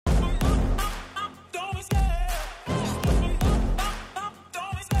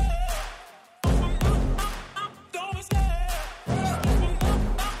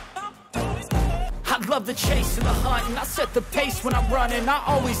love the chase and the hunt, and I set the pace when I'm running. I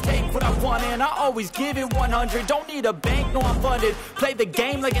always take what I want and I always give it 100. Don't need a bank, no I'm funded. Play the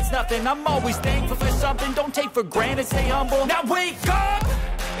game like it's nothing. I'm always thankful for something. Don't take for granted, stay humble. Now wake up!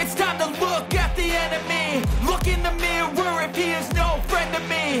 It's time to look at the enemy. Look in the mirror if he is no friend to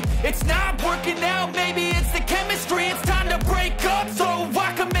me. It's not working out, maybe it's the chemistry. It's time to break up so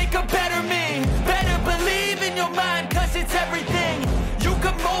I can make a better me. Better believe in your mind, cause it's everything. You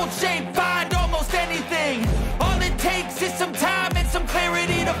can mold, shape, find almost anything. All it takes is some time and some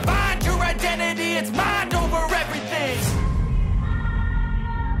clarity to find your identity. It's mind over everything.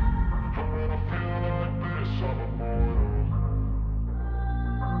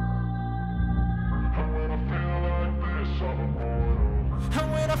 And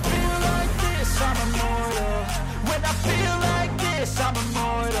when I feel like this, I'm immortal. When I feel like this, I'm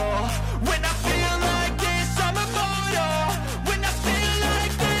immortal. When I feel like this, I'm immortal. When I feel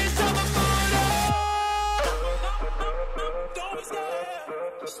like this, I'm immortal. Don't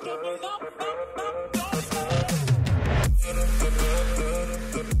stop, just step it up, don't stop.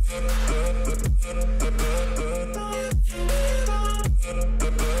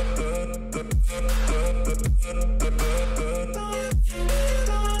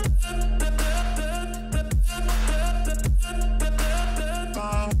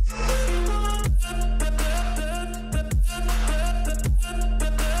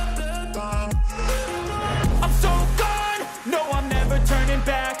 Turning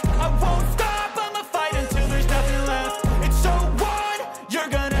back, I won't stop, I'ma fight until there's nothing left. It's so what? You're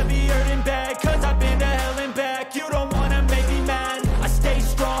gonna be hurting bad, cause I've been to hell and back. You don't wanna make me mad, I stay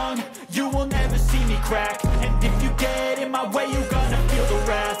strong, you will never see me crack. And if you get in my way, you're gonna feel the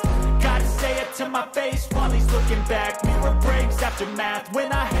wrath. Gotta say it to my face while he's looking back. Mirror breaks after math,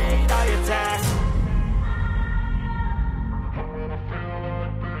 when I hate, I attack.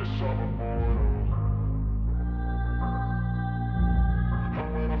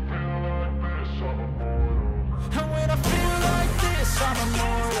 And when I feel like this, I'm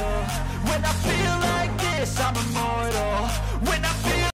immortal. When I feel like this, I'm immortal. When I